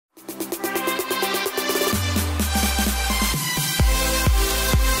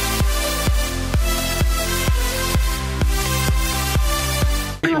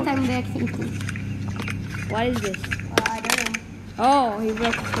What is this? I don't know. Oh, he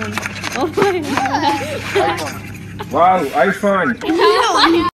broke the phone. Oh my god. Wow,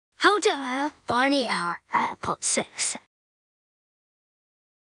 iPhone. Hilda, Barney are at pot 6.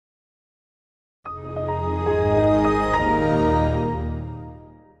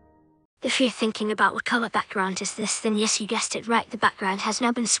 If you're thinking about what color background is this, then yes, you guessed it right. The background has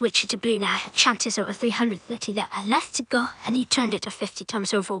now been switched to blue now. Chances over 330 that are left to go, and you turned it to 50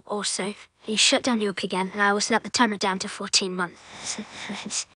 times overall also. You shut down your again, and I will snap the timer down to 14 months.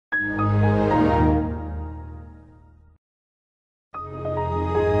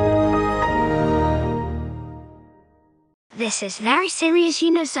 This is very serious, you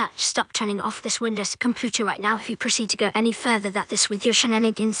know that. Stop turning off this Windows computer right now. If you proceed to go any further that this with your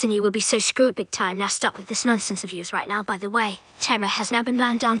shenanigans, then you will be so screwed big time. Now stop with this nonsense of yours right now. By the way, timer has now been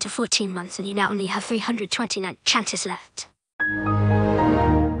wound down to 14 months and you now only have 329 chances left.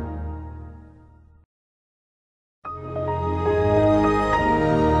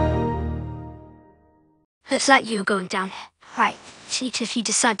 Looks like you're going down. Right. Cheat if you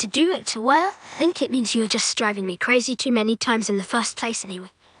decide to do it, well, I think it means you're just driving me crazy too many times in the first place anyway.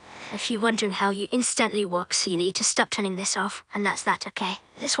 If you're wondering how you instantly work, so you need to stop turning this off, and that's that, okay?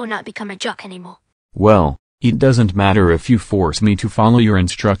 This will not become a joke anymore. Well, it doesn't matter if you force me to follow your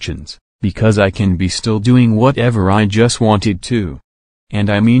instructions, because I can be still doing whatever I just wanted to. And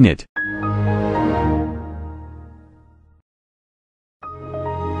I mean it.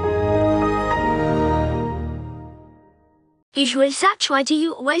 Usually that's why do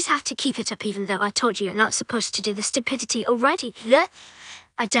you always have to keep it up even though I told you you're not supposed to do the stupidity already?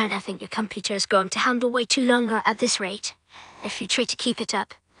 I don't think your computer is going to handle way too longer at this rate. If you try to keep it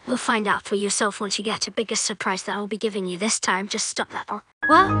up, you'll find out for yourself once you get a bigger surprise that I'll be giving you this time. Just stop that.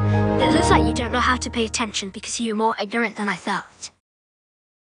 Well, it looks like you don't know how to pay attention because you're more ignorant than I thought.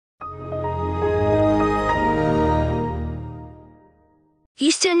 You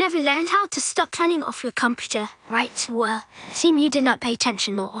still never learned how to stop turning off your computer, right? Well, seem you did not pay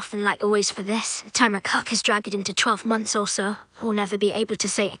attention more often like always for this. The timer clock is dragged into 12 months or so. We'll never be able to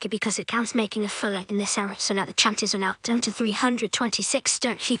say it because it counts making a fuller in this error, so now the chances are now down to 326.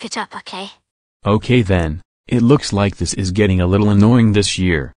 Don't keep it up, okay? Okay then, it looks like this is getting a little annoying this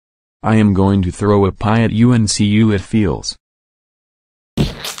year. I am going to throw a pie at you and see you it feels.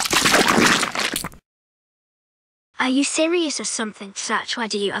 Are you serious or something? Such why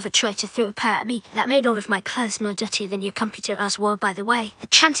do you ever try to throw a pie at me? That made all of my clothes more dirty than your computer as well, by the way. The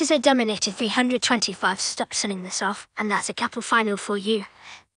chances are dominated 325. Stop sending this off, and that's a capital final for you.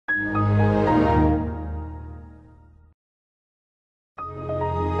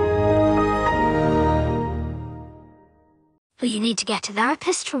 Well, you need to get a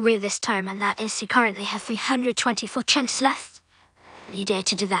therapist for real this time, and that is you currently have 324 chances left. You dare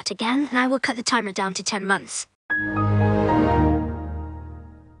to do that again, and I will cut the timer down to 10 months.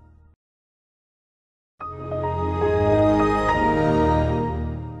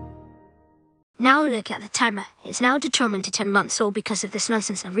 Now look at the timer. It's now determined to 10 months all because of this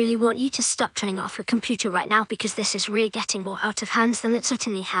nonsense. I really want you to stop turning off your computer right now because this is really getting more out of hands than it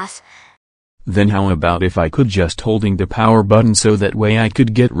certainly has. Then how about if I could just holding the power button so that way I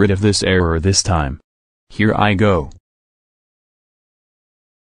could get rid of this error this time. Here I go.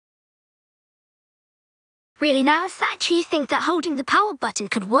 Really now, that you think that holding the power button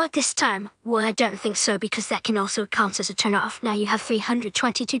could work this time? Well, I don't think so because that can also count as a turn off. Now you have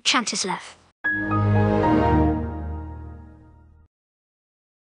 322 chances left.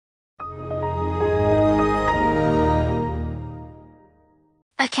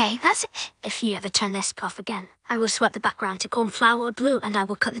 Okay, that's it. If you ever turn this off again, I will swap the background to Cornflower blue and I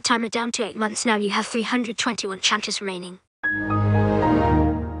will cut the timer down to 8 months. Now you have 321 chances remaining.